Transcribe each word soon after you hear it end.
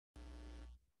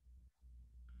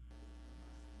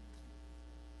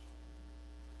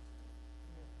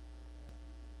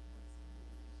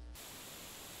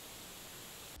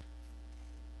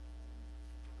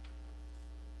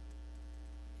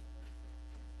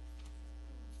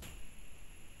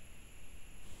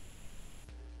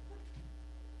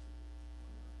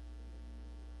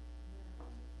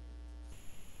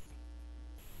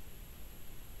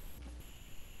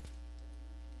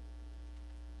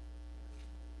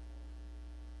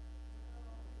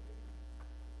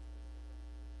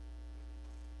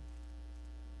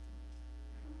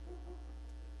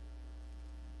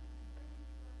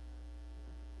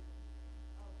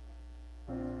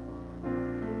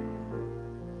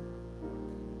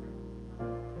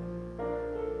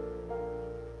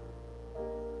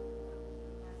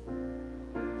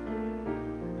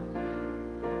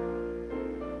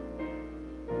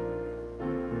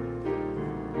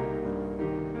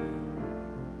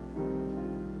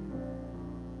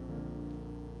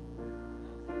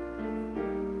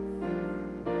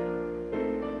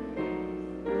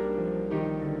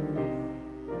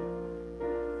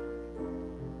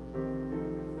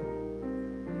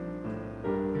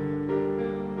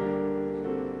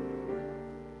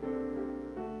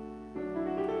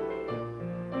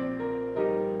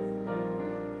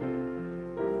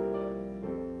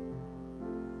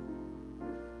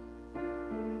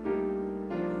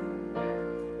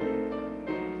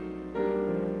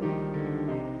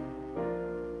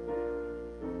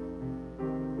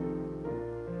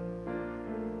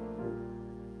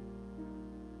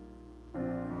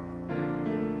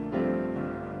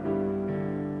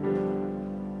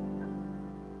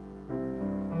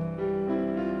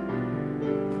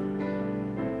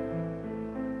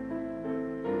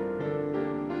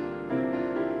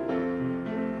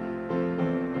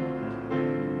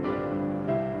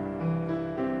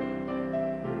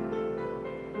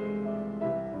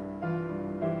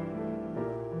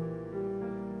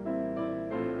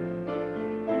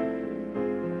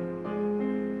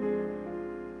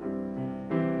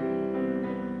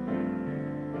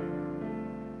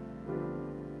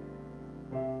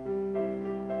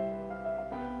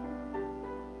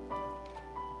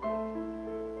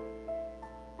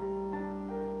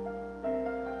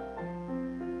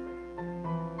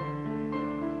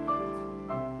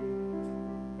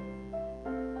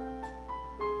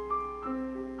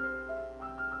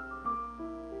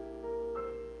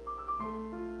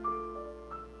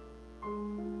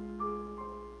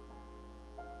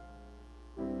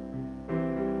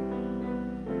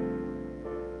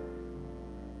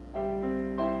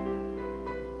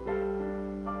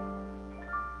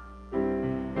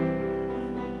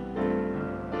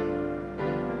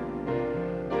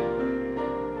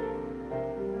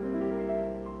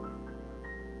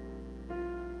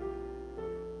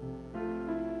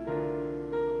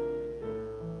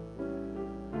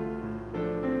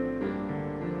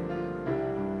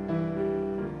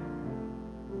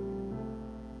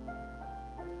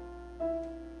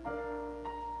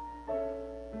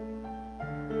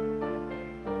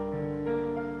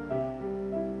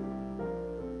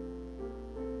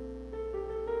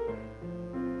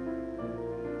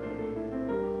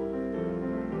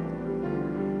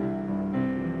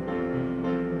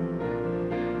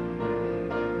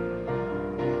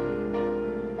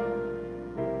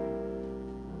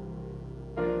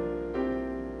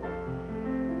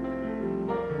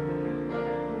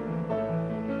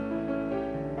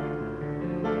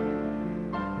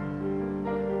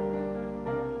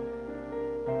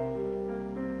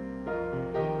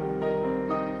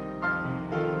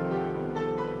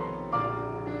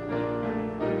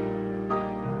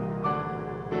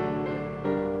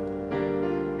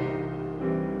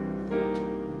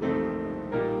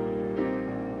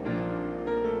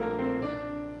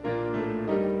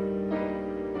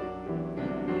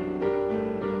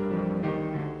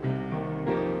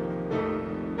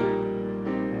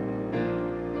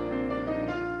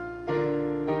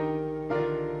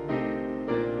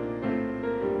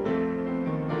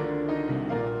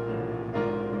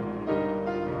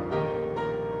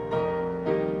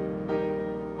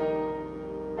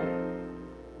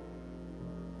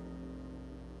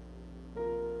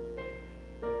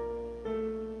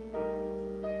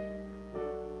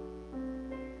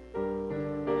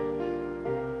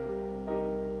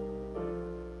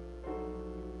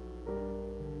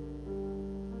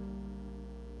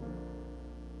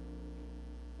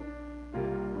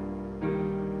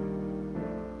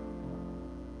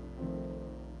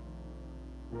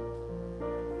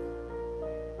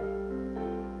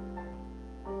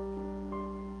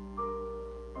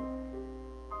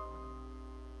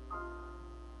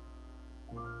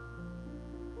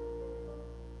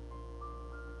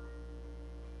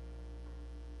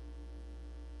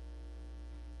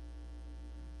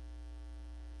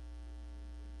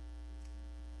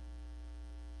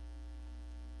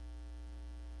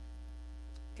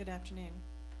Good afternoon.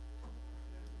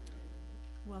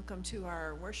 Welcome to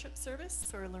our worship service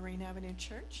for Lorraine Avenue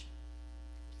Church.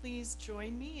 Please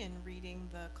join me in reading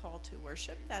the call to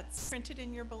worship that's printed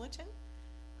in your bulletin.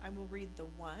 I will read the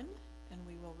one and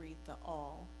we will read the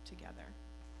all together.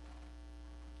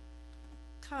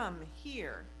 Come,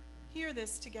 hear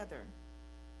this together.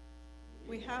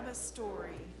 We have a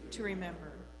story to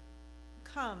remember.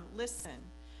 Come,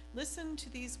 listen to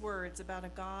these words about a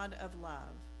God of love.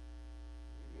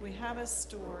 We have a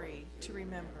story to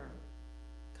remember.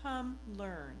 Come,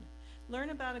 learn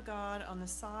about a God on the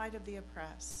side of the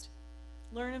oppressed.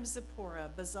 Learn of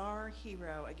Zipporah, bizarre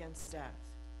hero against death.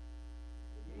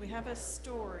 We have a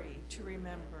story to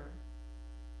remember.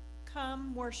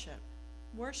 Come, worship,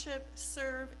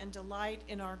 serve, and delight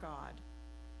in our God.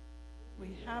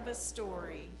 We have a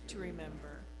story to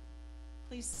remember.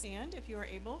 Please stand if you are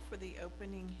able for the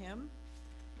opening hymn.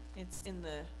 It's in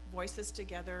the Voices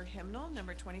Together hymnal,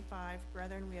 number 25,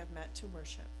 Brethren, We Have Met to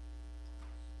Worship.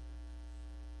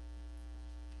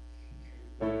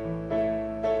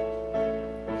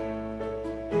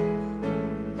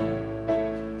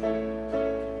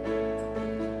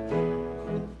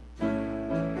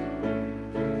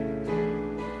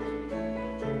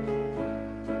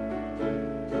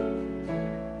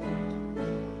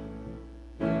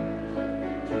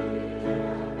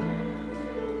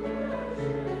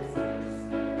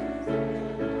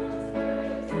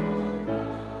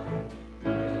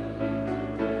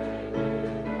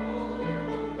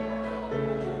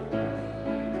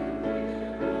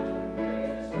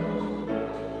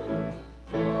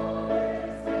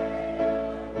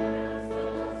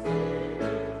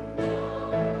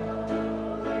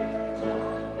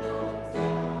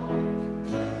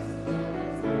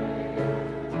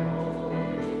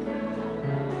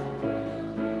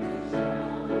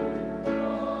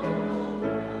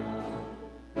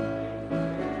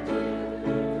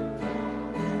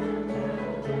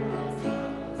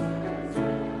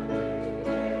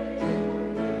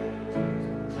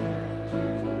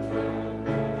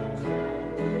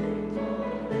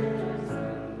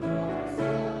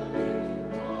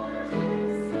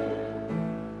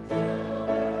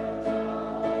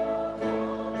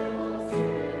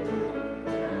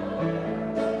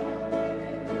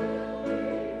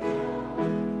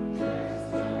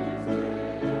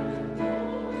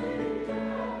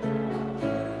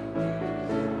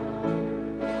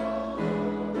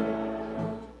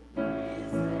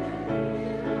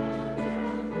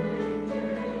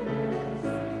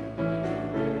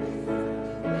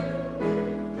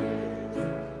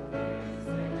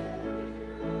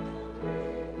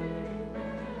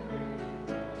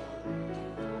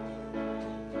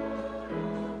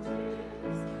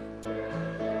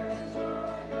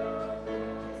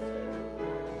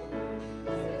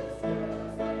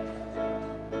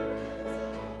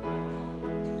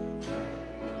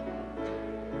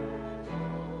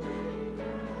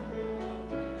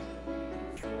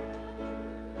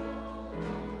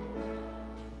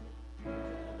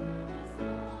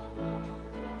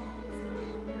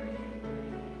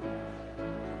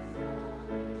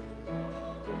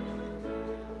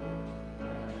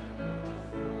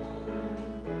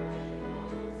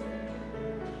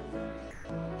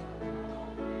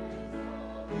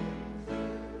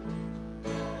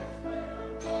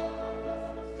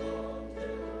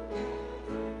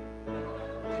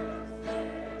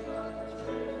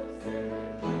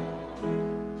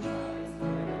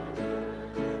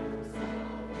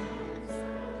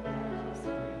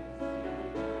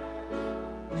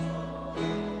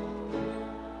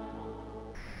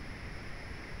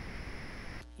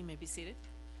 You may be seated.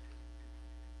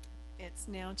 It's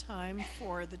now time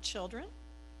for the children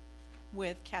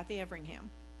with Kathy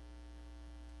Everingham.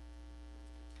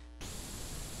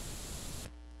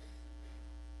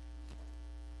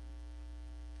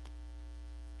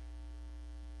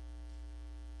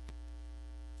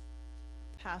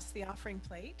 Pass the offering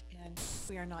plate, and if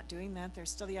we are not doing that, there's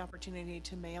still the opportunity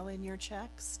to mail in your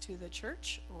checks to the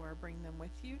church or bring them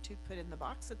with you to put in the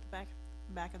box at the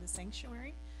back of the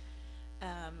sanctuary.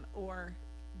 Or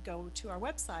go to our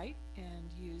website and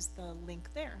use the link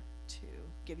there to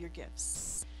give your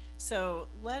gifts. So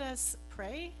let us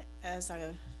pray as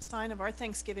a sign of our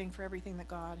thanksgiving for everything that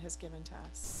God has given to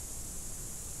us.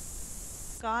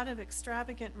 God of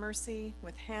extravagant mercy,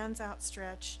 with hands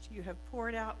outstretched, you have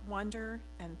poured out wonder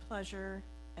and pleasure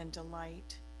and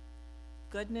delight,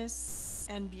 goodness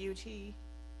and beauty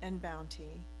and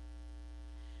bounty.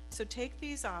 So take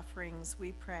these offerings,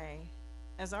 we pray,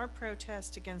 as our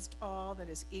protest against all that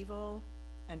is evil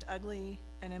and ugly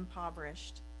and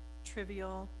impoverished,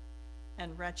 trivial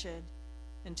and wretched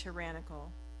and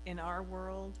tyrannical, in our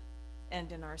world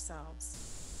and in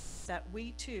ourselves, that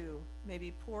we too may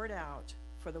be poured out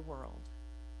for the world.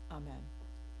 Amen.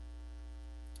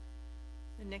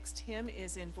 The next hymn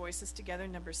is in Voices Together,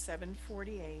 number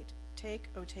 748, Take,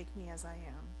 O Take Me As I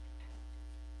Am.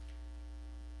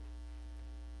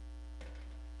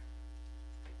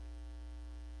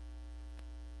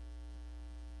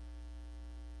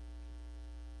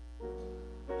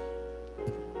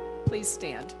 Please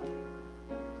stand.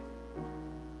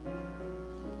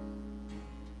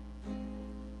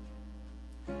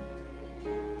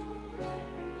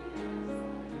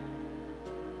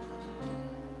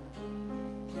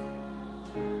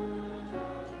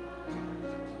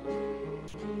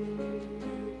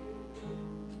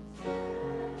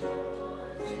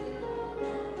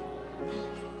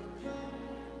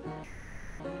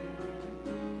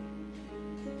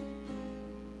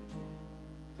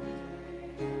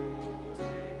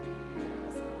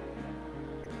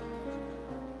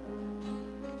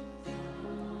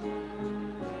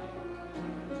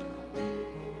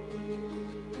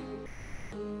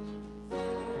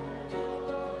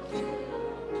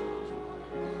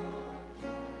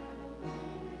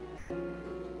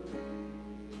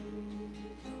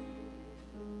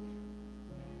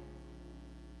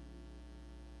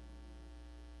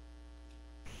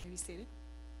 Be seated.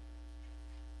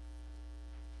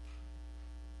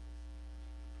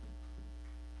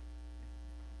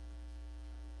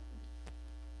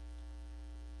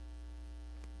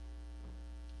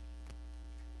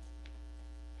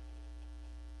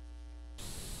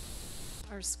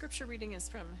 Our scripture reading is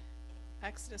from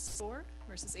Exodus 4,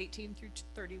 verses 18 through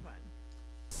 31.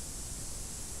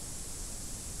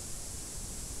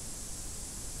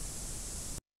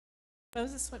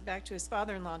 Moses went back to his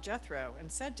father-in-law Jethro and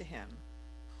said to him,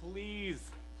 Please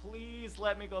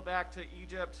let me go back to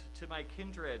Egypt, to my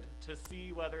kindred, to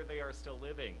see whether they are still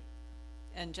living.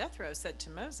 And Jethro said to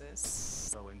Moses,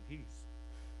 Go in peace.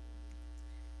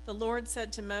 The Lord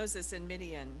said to Moses in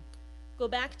Midian, Go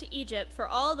back to Egypt, for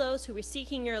all those who were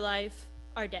seeking your life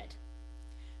are dead.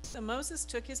 So Moses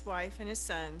took his wife and his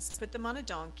sons, put them on a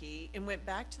donkey, and went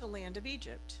back to the land of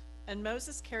Egypt. And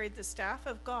Moses carried the staff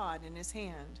of God in his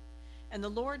hand. And the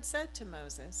Lord said to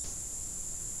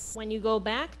Moses, When you go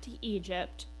back to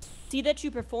Egypt, see that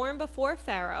you perform before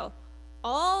Pharaoh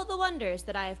all the wonders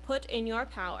that I have put in your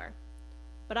power.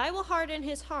 But I will harden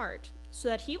his heart, so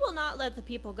that he will not let the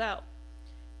people go.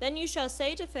 Then you shall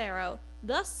say to Pharaoh,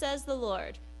 Thus says the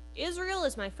Lord, Israel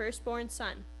is my firstborn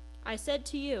son. I said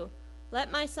to you,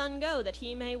 Let my son go, that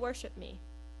he may worship me.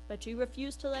 But you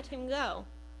refused to let him go.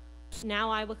 Now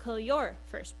I will kill your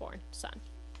firstborn son.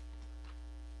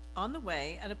 On the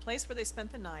way, at a place where they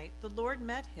spent the night, the Lord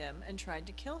met him and tried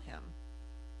to kill him.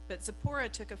 But Zipporah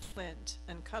took a flint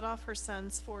and cut off her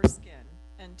son's foreskin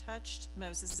and touched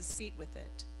Moses' feet with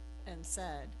it and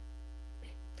said,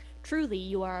 Truly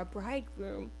you are a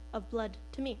bridegroom of blood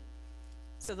to me.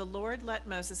 So the Lord let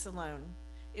Moses alone.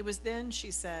 It was then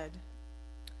she said,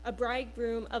 A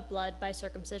bridegroom of blood by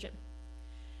circumcision.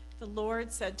 The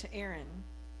Lord said to Aaron,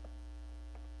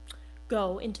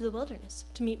 Go into the wilderness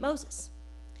to meet Moses.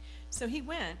 So he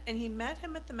went, and he met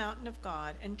him at the mountain of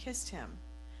God and kissed him.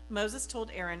 Moses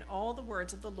told Aaron all the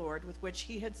words of the Lord with which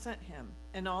he had sent him,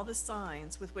 and all the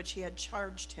signs with which he had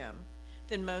charged him.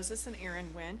 Then Moses and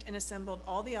Aaron went and assembled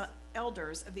all the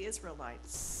elders of the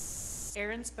Israelites.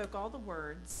 Aaron spoke all the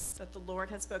words that the Lord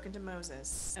had spoken to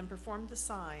Moses, and performed the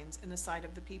signs in the sight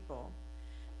of the people.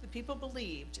 The people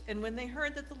believed, and when they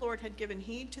heard that the Lord had given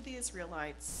heed to the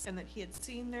Israelites, and that he had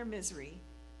seen their misery,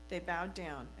 they bowed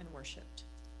down and worshipped.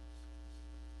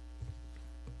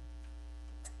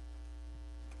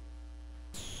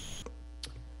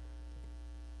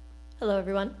 Hello,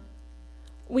 everyone.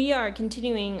 We are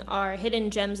continuing our Hidden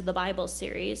Gems of the Bible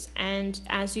series, and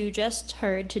as you just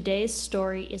heard, today's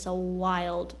story is a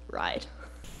wild ride.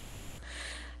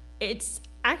 It's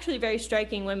actually very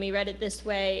striking when we read it this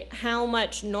way, how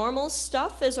much normal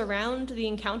stuff is around the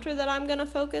encounter that I'm going to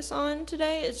focus on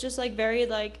today. It's just very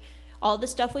all the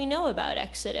stuff we know about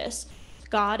Exodus.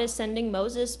 God is sending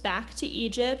Moses back to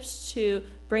Egypt to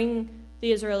bring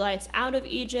the Israelites out of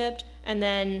Egypt, and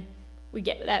then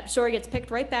that story gets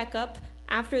picked right back up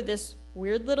after this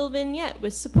weird little vignette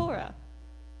with Zipporah.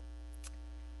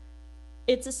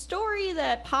 It's a story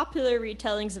that popular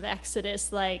retellings of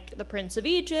Exodus, like the Prince of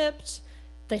Egypt,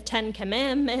 the Ten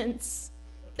Commandments,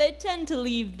 they tend to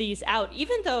leave these out,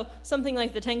 even though something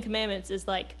like the Ten Commandments is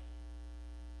I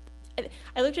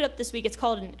looked it up this week, it's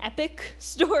called an epic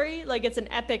story, it's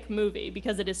an epic movie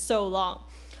because it is so long.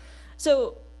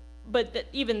 So, but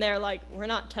even they're we're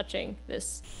not touching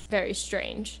this very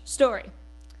strange story.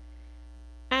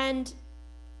 And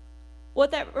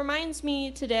What that reminds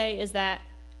me today is that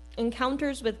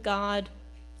encounters with God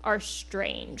are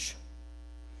strange.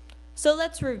 So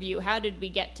let's review. How did we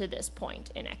get to this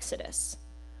point in Exodus?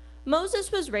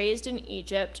 Moses was raised in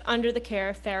Egypt under the care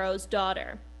of Pharaoh's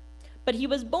daughter, but he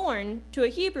was born to a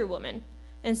Hebrew woman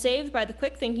and saved by the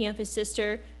quick thinking of his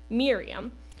sister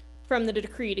Miriam from the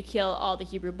decree to kill all the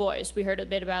Hebrew boys. We heard a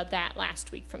bit about that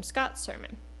last week from Scott's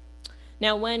sermon.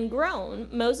 Now, when grown,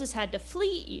 Moses had to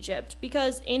flee Egypt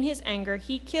because in his anger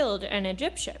he killed an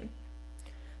Egyptian.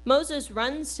 Moses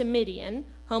runs to Midian,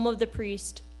 home of the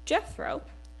priest Jethro,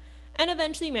 and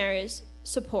eventually marries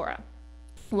Zipporah,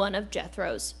 one of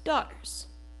Jethro's daughters.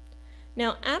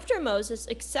 Now, after Moses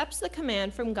accepts the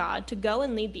command from God to go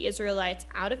and lead the Israelites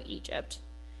out of Egypt,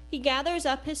 he gathers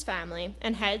up his family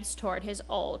and heads toward his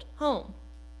old home.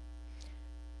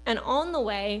 And on the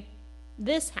way,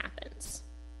 this happens.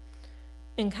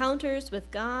 Encounters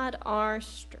with God are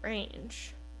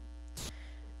strange.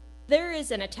 There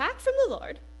is an attack from the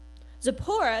Lord.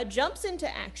 Zipporah jumps into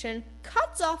action,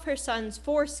 cuts off her son's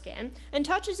foreskin, and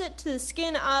touches it to the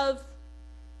skin of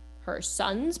her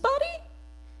son's body?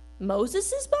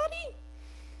 Moses' body?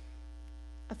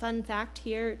 A fun fact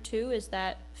here, too, is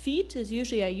that feet is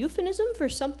usually a euphemism for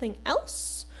something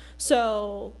else.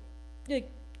 So do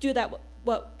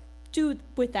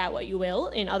with that what you will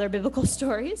in other biblical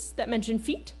stories that mention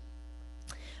feet.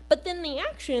 But then the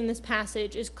action in this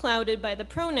passage is clouded by the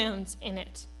pronouns in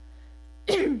it.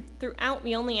 Throughout,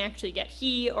 we only actually get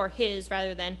he or his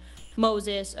rather than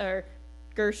Moses or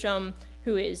Gershom,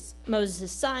 who is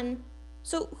Moses' son.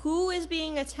 So who is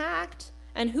being attacked?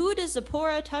 And who does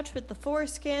Zipporah touch with the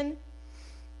foreskin?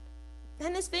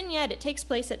 And this vignette, it takes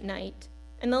place at night.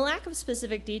 And the lack of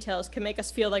specific details can make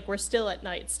us feel like we're still at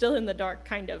night, still in the dark,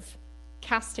 kind of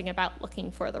casting about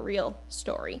looking for the real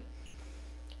story.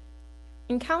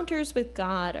 Encounters with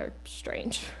God are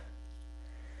strange.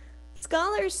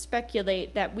 Scholars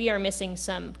speculate that we are missing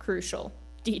some crucial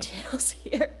details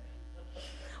here.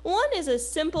 One is a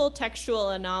simple textual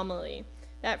anomaly,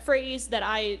 that phrase that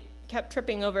I kept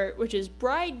tripping over, which is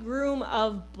bridegroom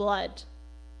of blood.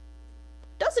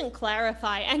 Doesn't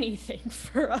clarify anything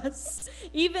for us,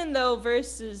 even though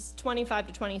verses 25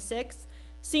 to 26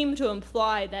 seem to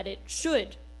imply that it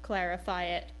should clarify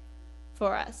it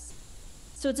for us.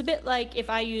 So it's a bit like if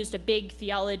I used a big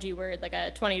theology word, like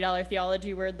a $20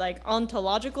 theology word like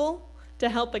ontological, to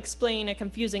help explain a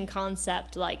confusing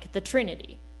concept like the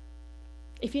Trinity.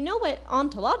 If you know what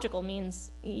ontological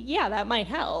means, yeah, that might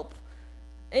help.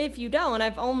 If you don't,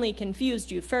 I've only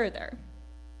confused you further.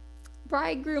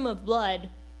 Bridegroom of blood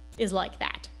is like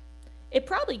that. It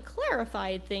probably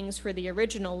clarified things for the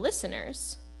original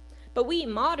listeners, but we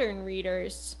modern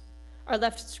readers are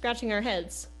left scratching our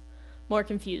heads, more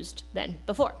confused than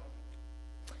before.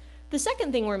 The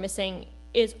second thing we're missing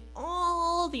is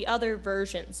all the other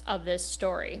versions of this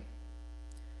story.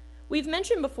 We've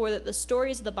mentioned before that the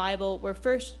stories of the Bible were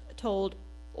first told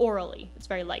orally, it's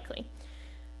very likely.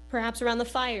 Perhaps around the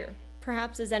fire,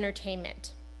 perhaps as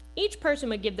entertainment. Each person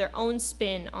would give their own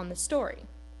spin on the story.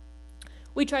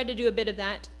 We tried to do a bit of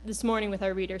that this morning with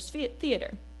our Reader's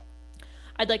Theater.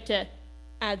 I'd like to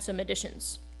add some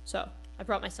additions. So I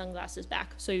brought my sunglasses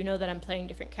back so you know that I'm playing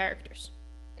different characters.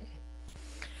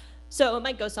 So it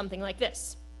might go something like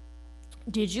this.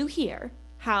 Did you hear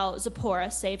how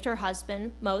Zipporah saved her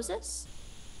husband, Moses?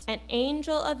 An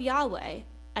angel of Yahweh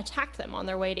attacked them on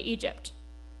their way to Egypt.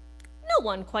 No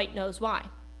one quite knows why.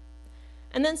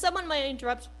 And then someone might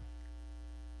interrupt,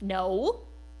 no,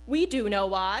 we do know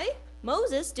why.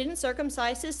 Moses didn't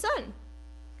circumcise his son.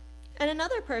 And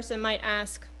another person might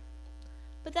ask,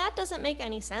 but that doesn't make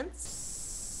any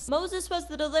sense. Moses was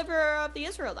the deliverer of the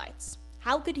Israelites.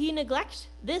 How could he neglect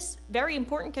this very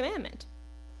important commandment?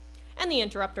 And the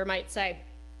interrupter might say,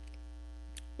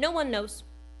 no one knows.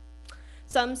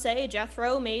 Some say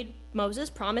Jethro made Moses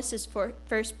promise his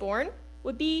firstborn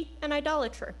would be an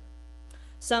idolater.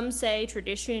 Some say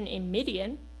tradition in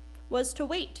Midian was to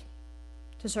wait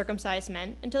to circumcise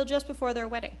men until just before their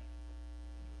wedding.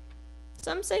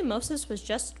 Some say Moses was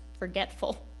just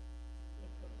forgetful.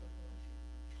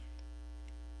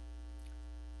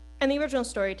 And the original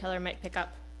storyteller might pick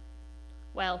up,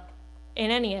 well, in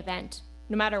any event,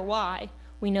 no matter why,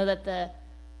 we know that the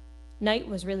night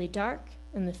was really dark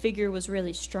and the figure was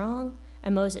really strong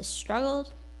and Moses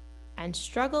struggled and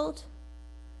struggled,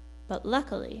 but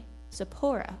luckily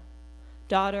Zipporah,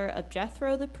 daughter of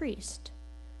Jethro the priest,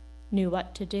 knew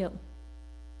what to do.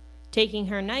 Taking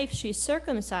her knife, she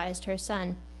circumcised her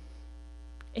son.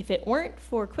 If it weren't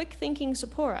for quick-thinking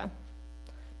Zipporah,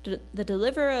 the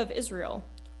deliverer of Israel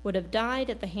would have died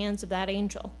at the hands of that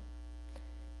angel.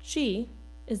 She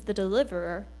is the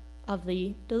deliverer of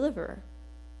the deliverer.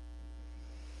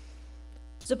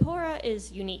 Zipporah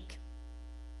is unique.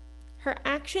 Her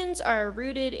actions are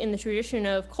rooted in the tradition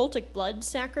of cultic blood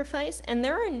sacrifice, and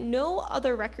there are no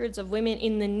other records of women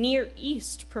in the Near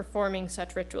East performing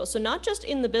such rituals. So not just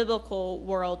in the biblical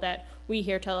world that we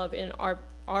hear tell of in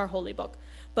our holy book,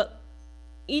 but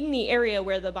in the area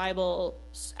where the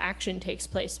Bible's action takes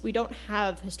place. We don't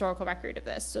have historical record of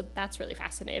this, so that's really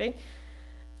fascinating.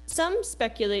 Some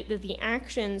speculate that the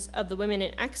actions of the women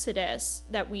in Exodus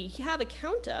that we have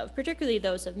account of, particularly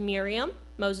those of Miriam,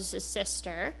 Moses'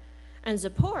 sister, and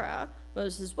Zipporah,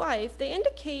 Moses' wife, they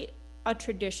indicate a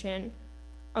tradition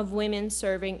of women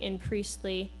serving in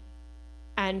priestly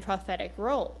and prophetic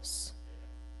roles.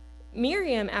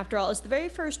 Miriam, after all, is the very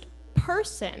first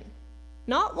person,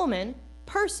 not woman,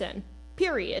 person,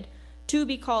 period, to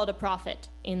be called a prophet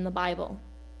in the Bible.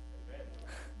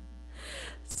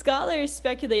 Scholars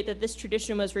speculate that this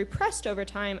tradition was repressed over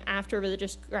time after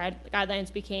religious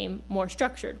guidelines became more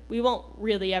structured. We won't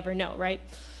really ever know, right?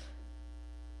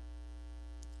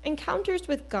 Encounters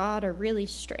with God are really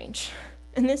strange,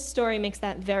 and this story makes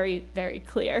that very, very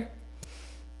clear.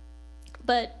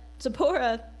 But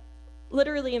Zipporah,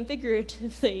 literally and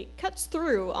figuratively, cuts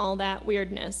through all that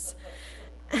weirdness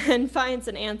and finds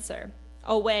an answer,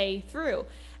 a way through.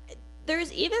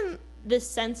 There's even this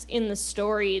sense in the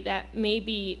story that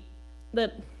maybe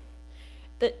the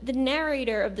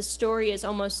narrator of the story is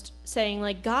almost saying,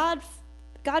 like, God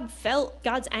felt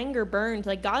God's anger burned,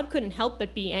 like God couldn't help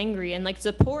but be angry, and like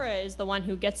Zipporah is the one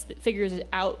who figures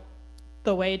out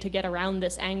the way to get around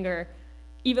this anger,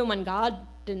 even when God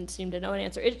didn't seem to know an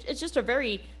answer. It's just a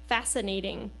very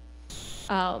fascinating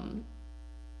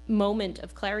moment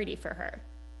of clarity for her.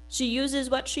 She uses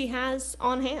what she has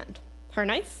on hand, her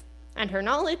knife and her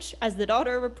knowledge as the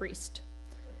daughter of a priest,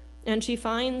 and she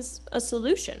finds a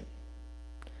solution.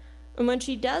 And when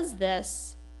she does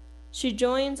this, she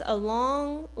joins a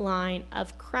long line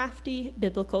of crafty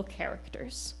biblical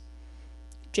characters.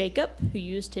 Jacob, who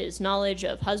used his knowledge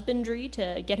of husbandry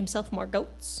to get himself more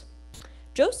goats.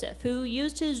 Joseph, who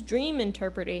used his dream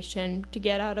interpretation to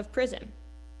get out of prison.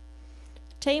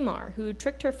 Tamar, who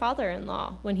tricked her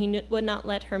father-in-law when he would not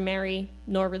let her marry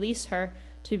nor release her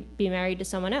to be married to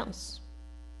someone else.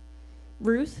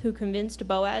 Ruth, who convinced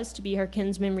Boaz to be her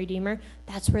kinsman redeemer.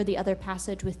 That's where the other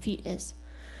passage with feet is.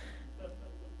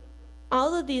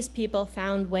 All of these people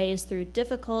found ways through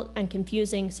difficult and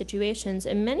confusing situations,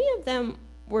 and many of them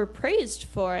were praised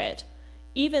for it,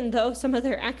 even though some of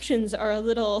their actions are a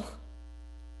little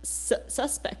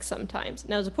suspect sometimes.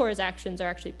 Now, Zipporah's actions are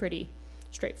actually pretty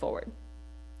straightforward.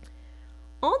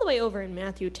 All the way over in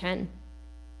Matthew 10,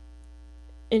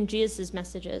 in Jesus'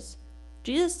 messages,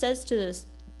 Jesus says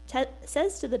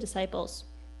to the disciples,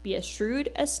 "Be as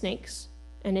shrewd as snakes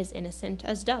and as innocent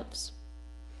as doves."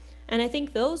 And I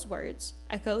think those words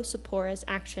echo Zipporah's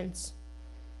actions.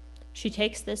 She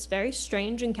takes this very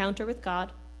strange encounter with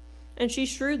God, and she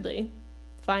shrewdly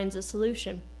finds a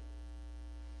solution.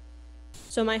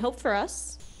 So my hope for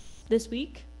us this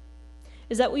week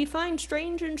is that we find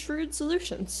strange and shrewd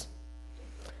solutions.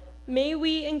 May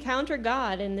we encounter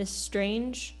God in this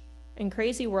strange and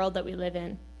crazy world that we live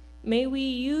in. May we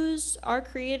use our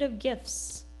creative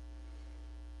gifts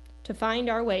to find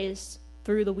our ways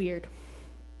through the weird.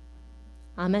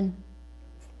 Amen.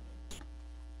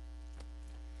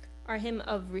 Our hymn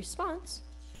of response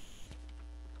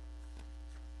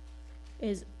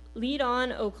is "Lead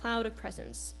On, O Cloud of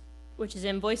Presence," which is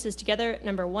in Voices Together,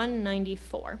 number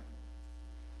 194.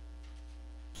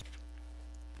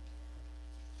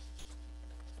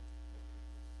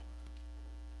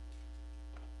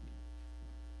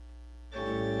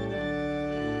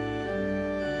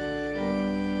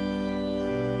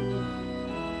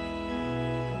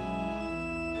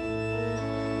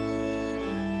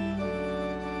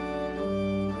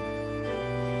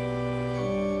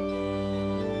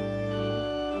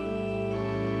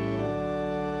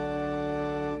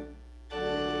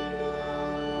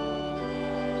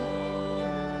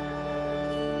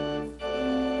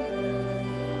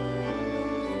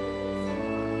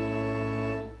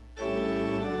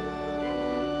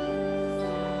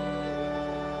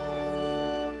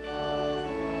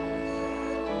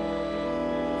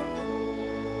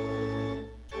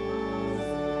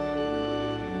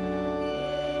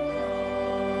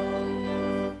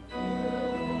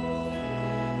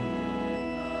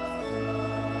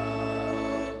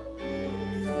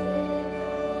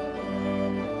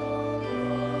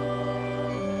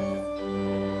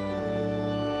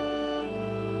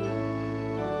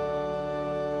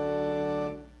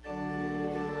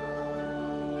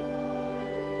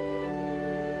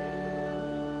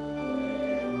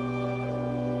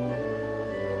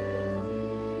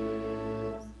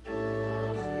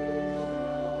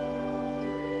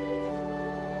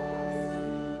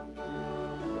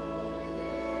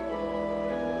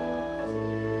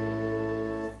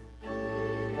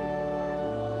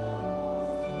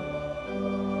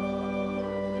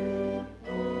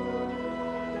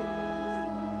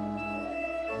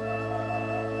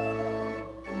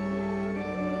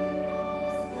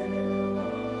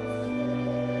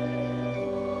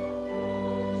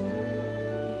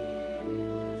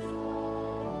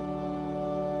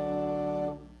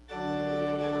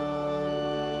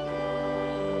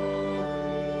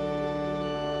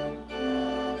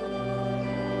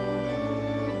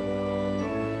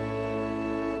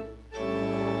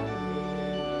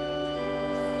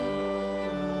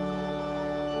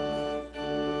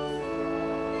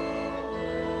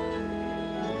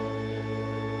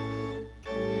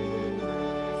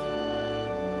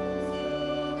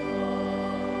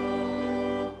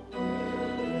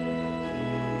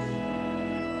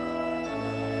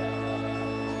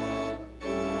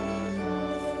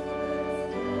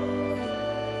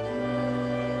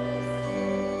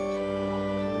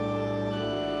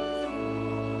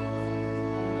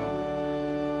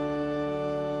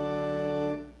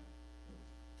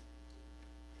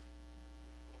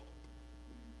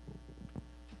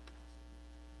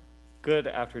 Good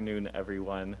afternoon,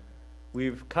 everyone.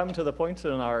 We've come to the point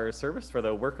in our service for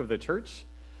the work of the church.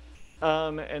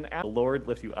 And ask the Lord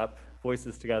lift you up.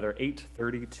 Voices together,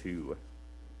 832.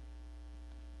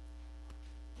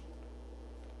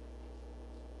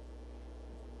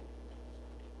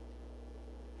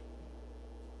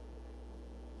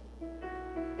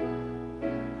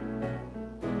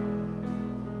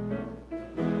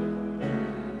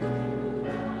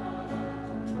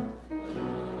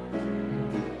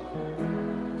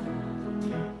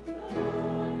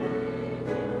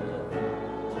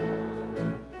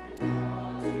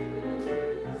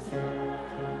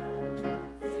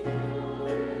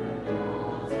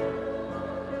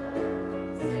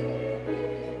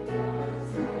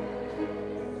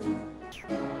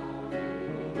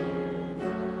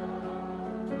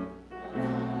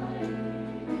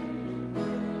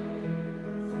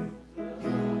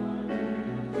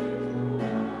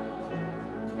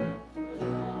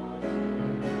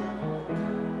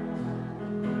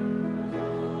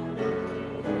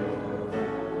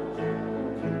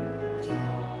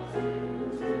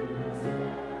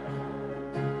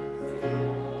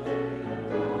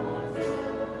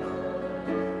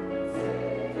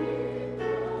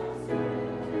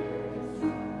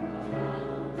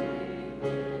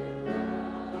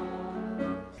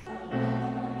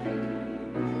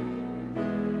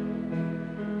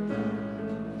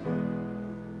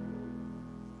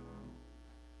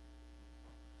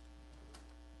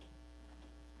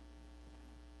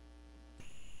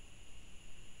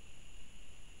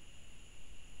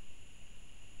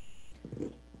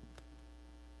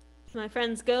 My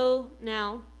friends, go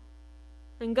now,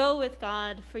 and go with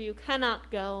God, for you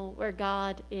cannot go where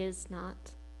God is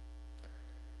not.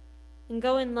 And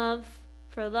go in love,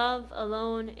 for love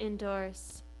alone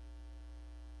endures.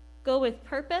 Go with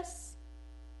purpose,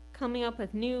 coming up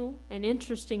with new and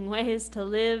interesting ways to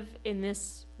live in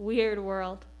this weird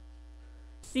world,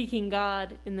 seeking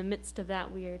God in the midst of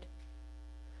that weird.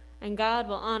 And God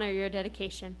will honor your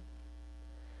dedication.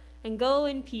 And go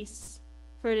in peace,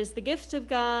 for it is the gift of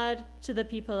God to the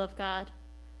people of God.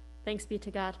 Thanks be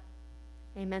to God.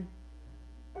 Amen.